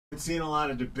I've seen a lot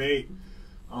of debate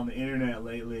on the internet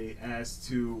lately as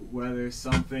to whether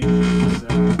something is,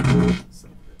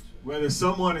 whether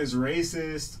someone is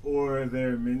racist or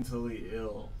they're mentally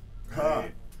ill,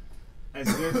 right?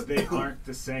 As if they aren't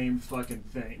the same fucking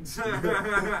things.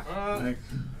 Like,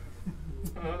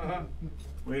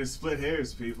 way to split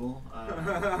hairs, people.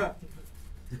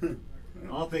 I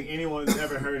don't think anyone's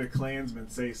ever heard a Klansman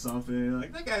say something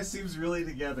like, that guy seems really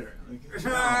together. Like,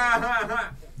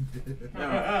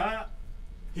 no.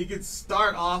 He could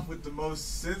start off with the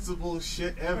most sensible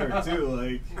shit ever, too.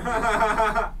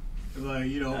 Like,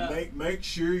 you know, make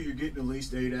sure you're getting at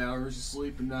least 8 hours of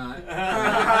sleep a night.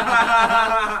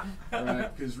 Right?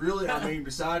 Because really, I mean,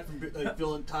 aside from like,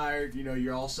 feeling tired, you know,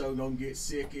 you're also gonna get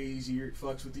sick easier. It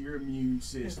fucks with your immune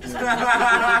system. Things like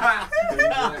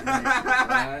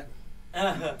that,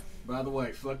 right? By the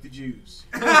way, fuck the Jews.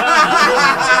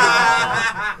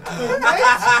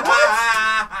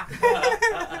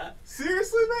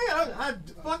 Seriously, man?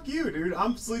 Fuck you, dude.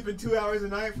 I'm sleeping 2 hours a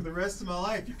night for the rest of my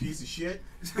life, you piece of shit.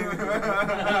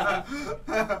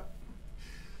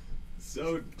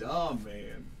 So dumb,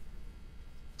 man.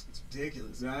 It's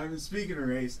ridiculous. Now, speaking of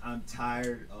race, I'm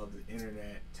tired of the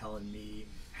internet telling me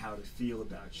how to feel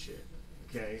about shit.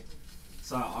 Okay?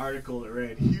 Saw an article that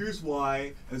read, here's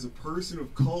why, as a person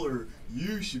of color,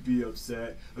 you should be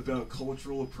upset about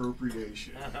cultural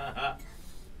appropriation.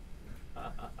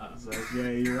 I was like, yeah,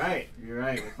 you're right. You're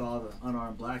right. With all the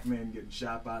unarmed black men getting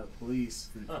shot by the police.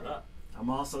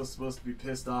 I'm also supposed to be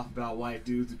pissed off about white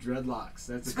dudes with dreadlocks.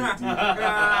 That's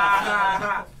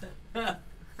a big deal.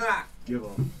 Give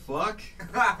a fuck.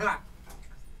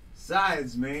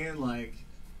 Besides, man, like,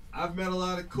 I've met a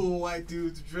lot of cool white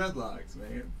dudes with dreadlocks,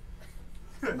 man.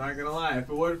 I'm not gonna lie. If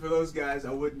it weren't for those guys,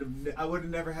 I would have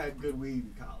never had good weed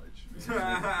in college.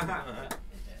 Man.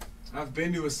 I've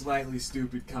been to a slightly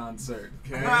stupid concert,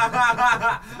 okay?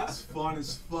 It's fun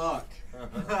as fuck.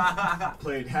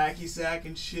 Played hacky sack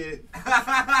and shit.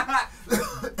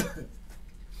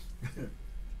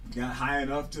 Got high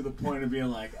enough to the point of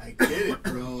being like, I get it,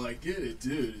 bro, I get it,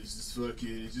 dude. It's just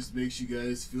fucking, it just makes you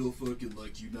guys feel fucking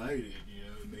like united, you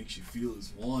know? It makes you feel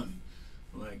as one.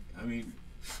 Like, I mean,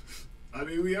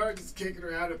 we are just kicking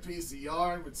around a piece of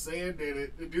yarn with sand in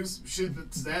it. To do some shit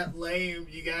that's that lame,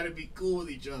 you gotta be cool with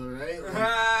each other, right? Like,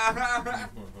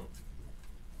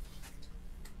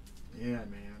 yeah,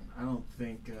 man. I don't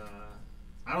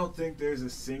think there's a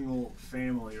single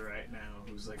family right now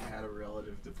who's like had a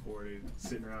relative deported,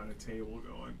 sitting around a table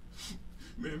going,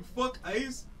 man, fuck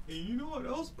ICE. And you know what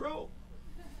else, bro?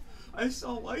 I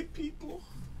saw white people.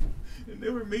 And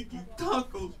they were making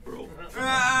tacos, bro.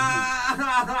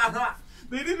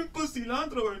 They didn't put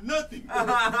cilantro or nothing, bro.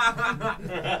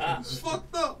 It's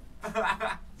fucked up.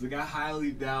 Like, I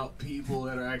highly doubt people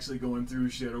that are actually going through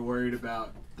shit are worried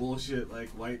about bullshit like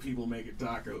white people making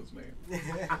tacos, man.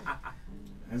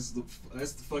 That's the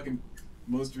fucking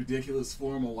most ridiculous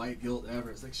form of white guilt ever.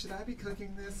 It's like, should I be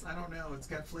cooking this? I don't know. It's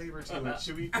got flavor to it.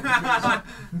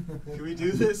 Can we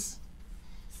do this?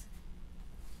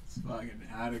 It's fucking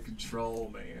out of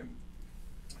control, man.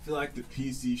 I feel like the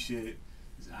PC shit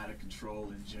is out of control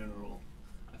in general.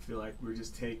 I feel like we're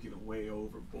just taking it way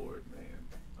overboard, man.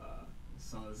 I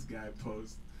saw this guy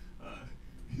post,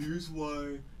 here's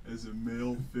why, as a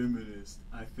male feminist,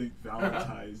 I think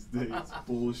Valentine's Day is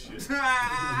bullshit.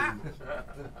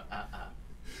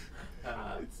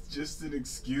 It's just an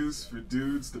excuse for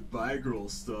dudes to buy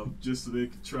girls stuff just so they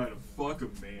can try to fuck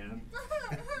them, man.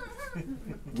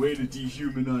 Way to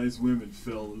dehumanize women,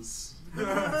 fellas.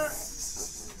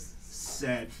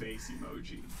 Sad face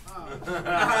emoji.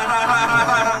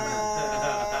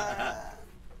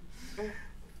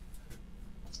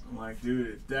 I'm like, dude,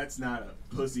 if that's not a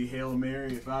pussy Hail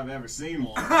Mary if I've ever seen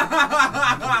one.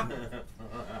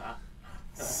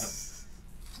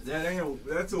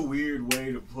 That's a weird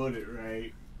way to put it,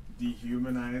 right?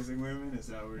 Dehumanizing women? Is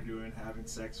that what we're doing? Having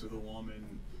sex with a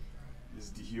woman is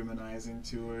dehumanizing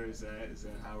to her? Is that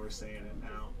how we're saying it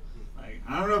now? Like,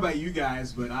 I don't know about you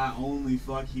guys, but I only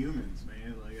fuck humans,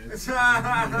 man. Like, that's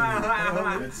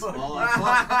all I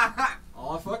fuck.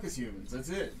 All I fuck is humans. That's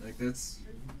it. Like, it's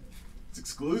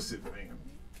exclusive, man.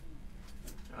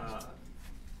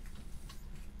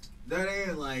 That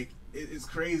ain't like, it's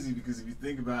crazy because if you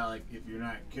think about it, like, if you're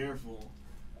not careful,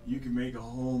 you can make a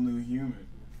whole new human.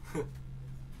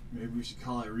 Maybe we should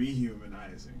call it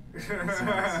rehumanizing.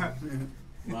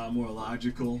 A lot more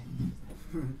logical.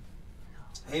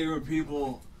 Hey, when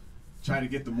people try to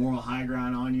get the moral high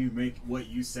ground on you, make what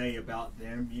you say about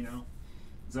them, you know? I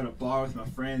was at a bar with my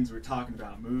friends, we were talking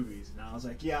about movies, and I was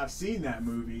like, yeah, I've seen that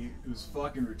movie. It was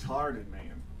fucking retarded,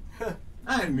 man.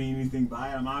 I didn't mean anything by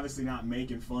it. I'm obviously not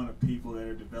making fun of people that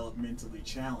are developing mentally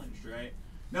challenged, right?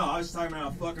 No, I was talking about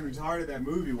how fucking retarded that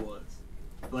movie was.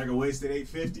 Like a wasted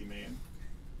 $8.50, man.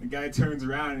 The guy turns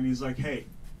around and he's like, "Hey,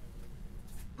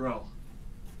 bro,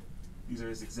 these are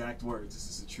his exact words. This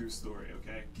is a true story,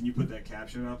 okay? Can you put that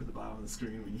caption up at the bottom of the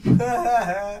screen when you?"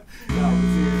 No,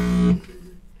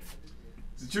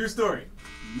 it's a true story.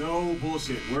 No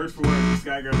bullshit. Word for word. This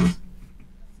guy goes,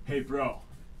 "Hey, bro,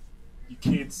 you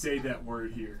can't say that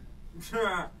word here.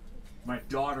 My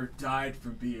daughter died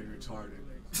from being retarded."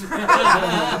 Oh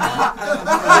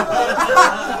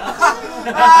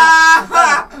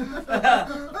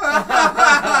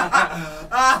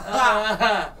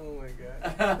my god.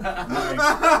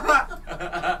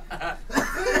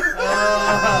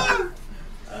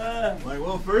 Like,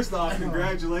 well, first off,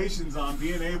 congratulations on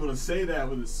being able to say that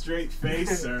with a straight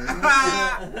face, sir.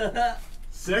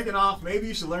 Second off, maybe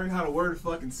you should learn how to word a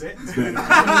fucking sentence better.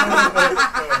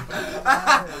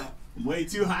 I'm way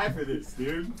too high for this,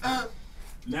 dude.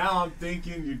 Now I'm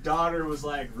thinking your daughter was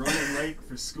like running late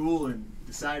for school and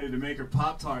decided to make her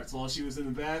Pop-Tarts while she was in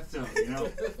the bathtub, you know?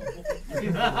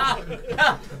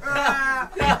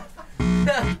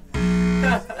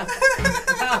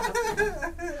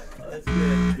 That's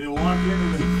good. They walk into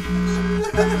the...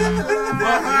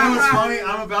 Well, you know what's funny?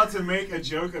 I'm about to make a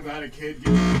joke about a kid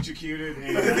getting electrocuted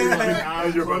and like,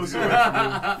 I'm close away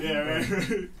from you. Yeah,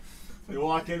 man. They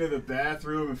walk into the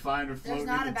bathroom and find her floating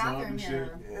in the tub and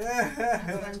shit.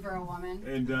 That's one for a woman.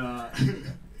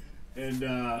 And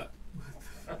the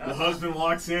husband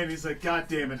walks in. He's like, "God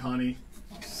damn it, honey.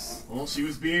 Well, she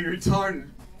was being retarded.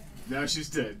 Now she's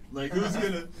dead." Like, who's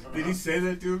gonna? Did he say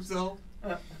that to himself?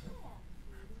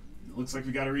 Looks like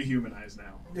we gotta rehumanize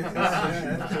now.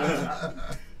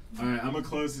 All right, I'm gonna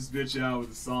close this bitch out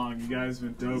with a song. You guys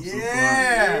have been dope so far.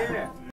 Yeah.